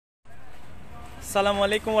Assalamu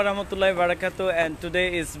alaikum wa rahmatullahi wa barakatuh. And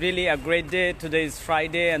today is really a great day. Today is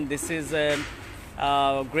Friday and this is a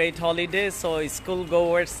great holiday. So school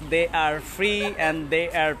goers, they are free and they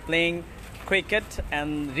are playing cricket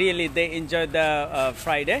and really they enjoy the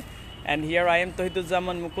Friday. And here I am,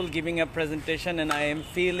 Tauhiduzzaman Mukul, giving a presentation and I am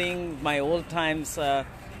feeling my old times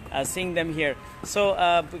seeing them here. So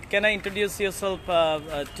can I introduce yourself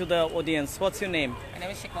to the audience? What's your name? My name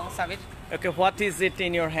is Sheikh Mohammad Sabir. Okay, what is it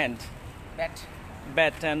in your hand? Bat.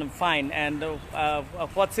 Bat, and fine. And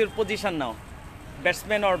what's your position now?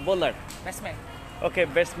 Batsman or bowler? Batsman. Okay,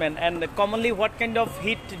 batsman. And commonly what kind of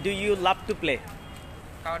hit do you love to play?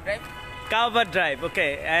 Cover drive. Cover drive,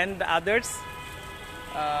 okay. And others?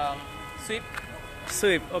 Sweep.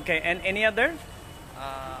 Sweep, okay. And any other?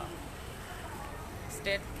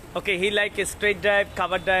 Straight. Okay, he likes a straight drive,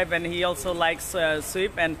 cover drive, and he also likes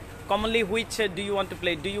sweep. And commonly, which do you want to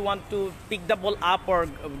play? Do you want to pick the ball up or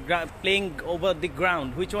playing over the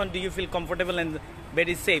ground? Which one do you feel comfortable and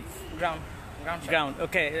very safe? Ground. Ground.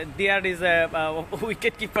 Okay, there is a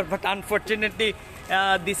wicket keeper, but unfortunately,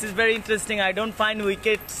 this is very interesting. I don't find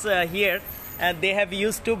wickets here. They have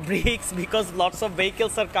used to bricks because lots of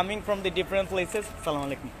vehicles are coming from the different places.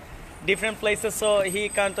 Assalamu alaikum. Different places, so he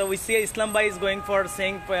can't. We see Islam Bhai is going for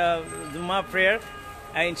saying Juma prayer.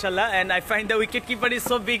 Inshallah, and I find the wicket keeper is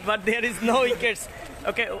so big, but there is no wickets.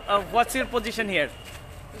 Okay, what's your position here?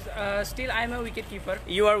 Still, I'm a wicket keeper.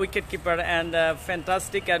 You are wicket keeper and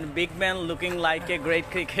fantastic and big man, looking like a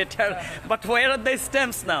great cricketer. But where are the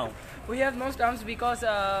stumps now? We have no stumps because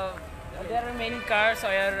there are many cars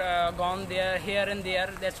are gone there, here and there.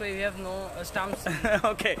 That's why we have no stumps.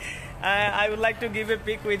 Okay, I would like to give a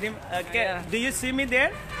pic with him. Okay, Yeah. Do you see me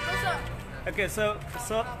there? No, sir. Okay, so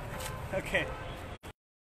okay.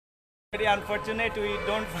 Very unfortunate, we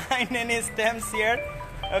don't find any stamps here.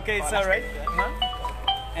 Okay, it's all right.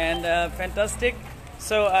 And fantastic.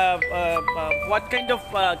 So, what kind of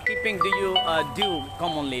keeping do you do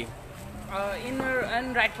commonly?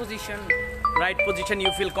 In right position. Right position,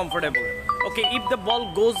 you feel comfortable. Okay, if the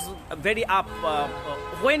ball goes very up,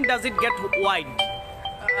 when does it get wide?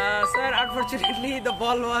 Sir, unfortunately, the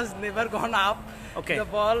ball was never gone up. Okay. The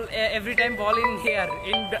ball, every time ball in here,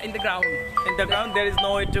 in the ground. In the ground, there is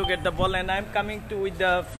no way to get the ball, and I'm coming to with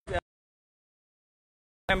the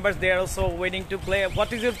members. They are also waiting to play.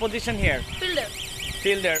 What is your position here? Fielder.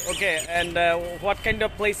 Fielder. Okay, and what kind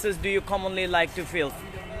of places do you commonly like to field?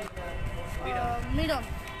 Middle.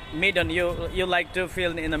 Midden. You like to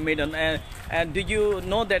field in the midden. And do you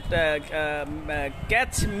know that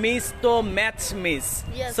catch miss to match miss?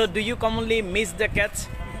 Yes. So do you commonly miss the catch?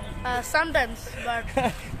 Sometimes, but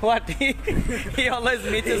What he always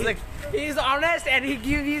misses the. He is honest and he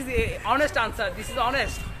gives his honest answer. This is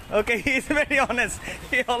honest. Okay, he is very honest.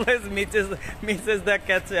 He always misses the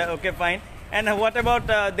catch. Okay, fine. And what about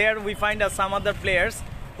there? We find some other players.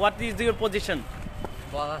 What is your position?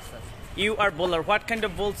 Bowler, sir. You are bowler. What kind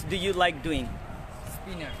of balls do you like doing?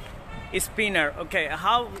 Spinner. Spinner. Okay.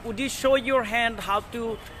 How would you show your hand how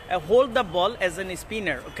to hold the ball as a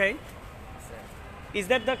spinner? Okay. Is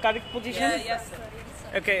that the correct position? Yes, sir.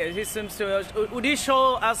 Okay, he seems to. Would you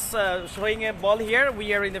show us showing a ball here?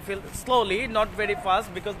 We are in the field slowly, not very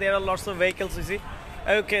fast because there are lots of vehicles. You see.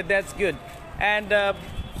 Okay, that's good. And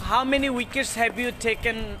how many wickets have you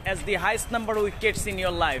taken as the highest number of wickets in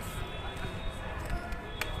your life?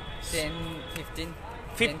 10, 15.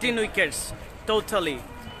 15 wickets totally.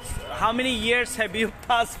 How many years have you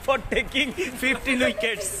passed for taking 15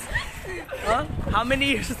 wickets? Huh? How many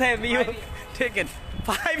years have you taken?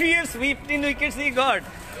 5 years, 15 wickets he got.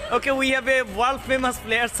 Okay, we have a world famous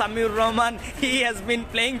player, Samir Rahman. He has been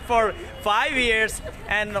playing for 5 years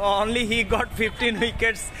and only he got 15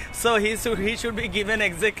 wickets. So he should be given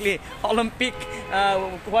exactly Olympic,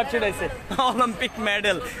 what should I say? Olympic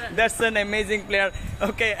medal. That's an amazing player.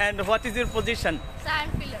 Okay, and what is your position? so I'm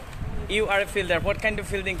fielder. You are a fielder. What kind of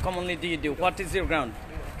fielding commonly do you do? What is your ground?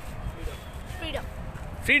 Freedom.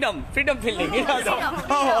 Freedom fielding.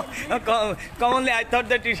 Commonly, I thought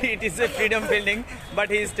that it is a freedom fielding,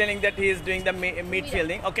 but he is telling that he is doing the mid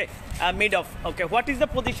fielding. Okay, mid off. Okay, what is the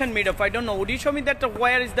position mid off? I don't know. Would you show me that?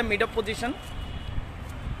 Where is the mid off position?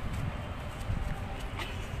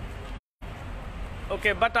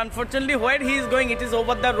 Okay, but unfortunately, where he is going, it is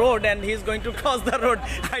over the road, and he is going to cross the road.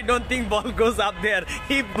 I don't think ball goes up there.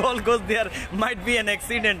 If ball goes there, might be an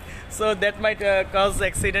accident. So that might cause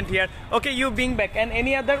accident here. Okay, you being back, and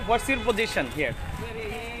any other? What's your position here?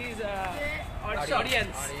 He is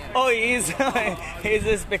audience. Oh, he's he's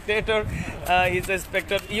a spectator. He's a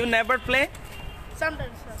spectator. You never play?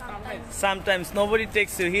 Sometimes. Sometimes. Sometimes nobody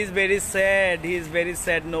takes you. He's very sad. He's very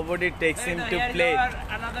sad. Nobody takes him to Here play.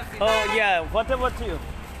 Another fielder. Oh yeah. What about you?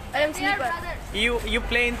 I am sleeper. You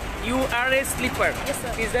play. You are a sleeper. Yes,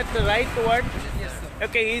 sir. Is that the right word? Yes, sir.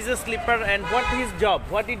 Okay. He's a sleeper. And what his job?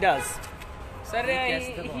 What he does? Sir,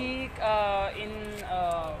 he in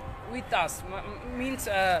with us means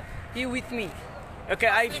he with me. Okay,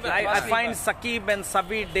 I find Sakib and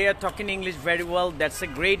Sabir, they are talking English very well. That's a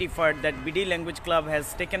great effort that BD Language Club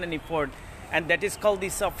has taken an effort, and that is called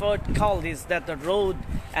this effort called is that the road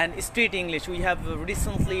and street English. We have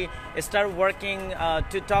recently started working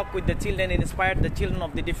to talk with the children, inspire the children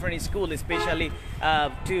of the different schools, especially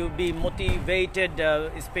to be motivated,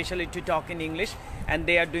 especially to talk in English, and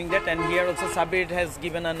they are doing that. And here also Sabir has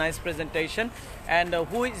given a nice presentation. And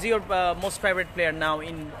who is your most favorite player now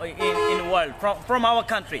in world from our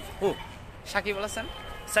country? Who? Shakib Al Hasan.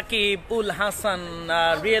 Sakib ul Hasan,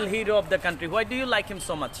 real hero of the country. Why do you like him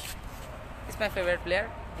so much? He's my favorite player.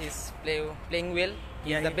 He's playing well.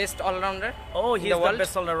 He's Yeah, the best all-rounder. Oh, in he's the the world.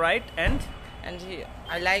 best on the right. And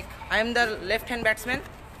I am the left-hand batsman.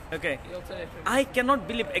 okay, He also left it. I cannot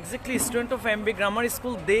believe exactly student of MB Grammar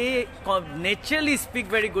School. They naturally speak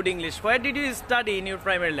very good English. Where did you study in your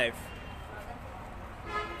primary life?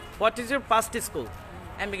 What is your past school?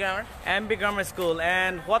 MB Grammar. MB Grammar School.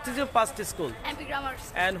 And what is your past school? MP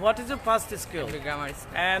grammars. And what is your past school? MB Grammar is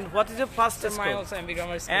And what is your past Sir, my school? also MB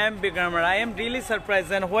Grammar School. MB Grammar. I am really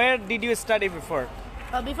surprised. And where did you study before?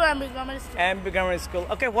 Before MP grammars. MB Grammar School.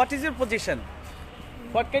 Okay, what is your position?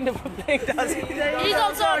 What kind of playing does he? He's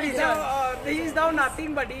also He is now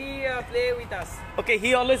nothing, but he play with us. Okay,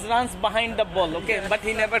 he always runs behind the ball. Okay, but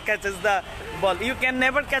he never catches the ball. You can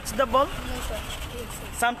never catch the ball. No, sir. Yes, sir.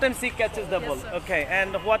 Sometimes he catches the ball. sir. Okay,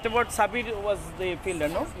 and what about Sabir was the fielder,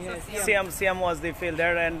 no? Yes. Siam was the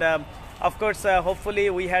fielder, and of course, hopefully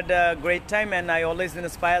we had a great time. And I always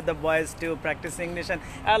inspire the boys to practice English. And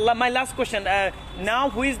my last question: now,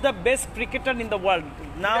 who is the best cricketer in the world?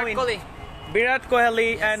 Now Virat Kohli. Virat Kohli,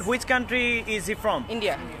 and which country is he from?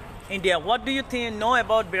 India. India. What do you know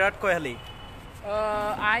about Virat Kohli?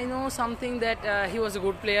 I know something that he was a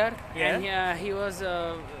good player, Yeah. and he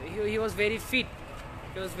was very fit.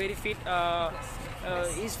 He was very fit.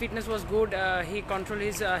 His fitness was good. He controlled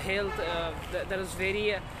his health. That was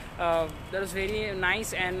very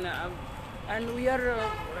nice, and we are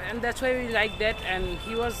and that's why we like that. And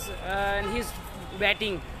he was and his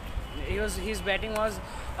batting, his batting was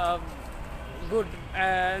good,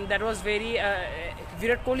 and that was very.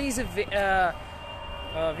 Virat Kohli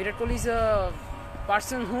is a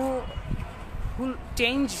person who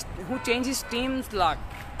changes team's luck.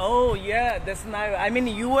 Oh yeah, that's nice. I mean,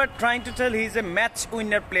 you were trying to tell he's a match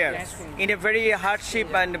winner player. Match winner. In a very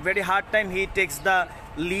hardship and very hard time, he takes the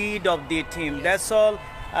lead of the team. That's all.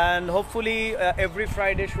 And hopefully, every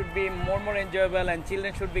Friday should be more enjoyable, and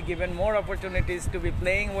children should be given more opportunities to be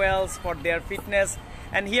playing well for their fitness.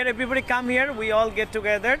 And here, everybody come here. We all get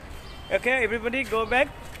together. Okay, everybody go back,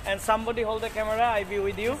 and somebody hold the camera. I be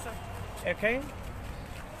with you. Okay.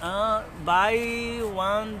 Buy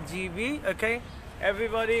 1 GB. Okay.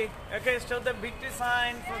 Everybody, okay, show the victory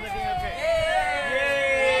sign for the team. Okay.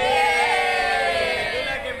 Yay! Good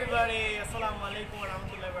luck, everybody. Assalamu alaikum wa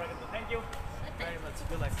rahmatullahi wa barakatuh. Thank you very much.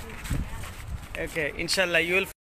 Good luck. Okay, inshallah, you will.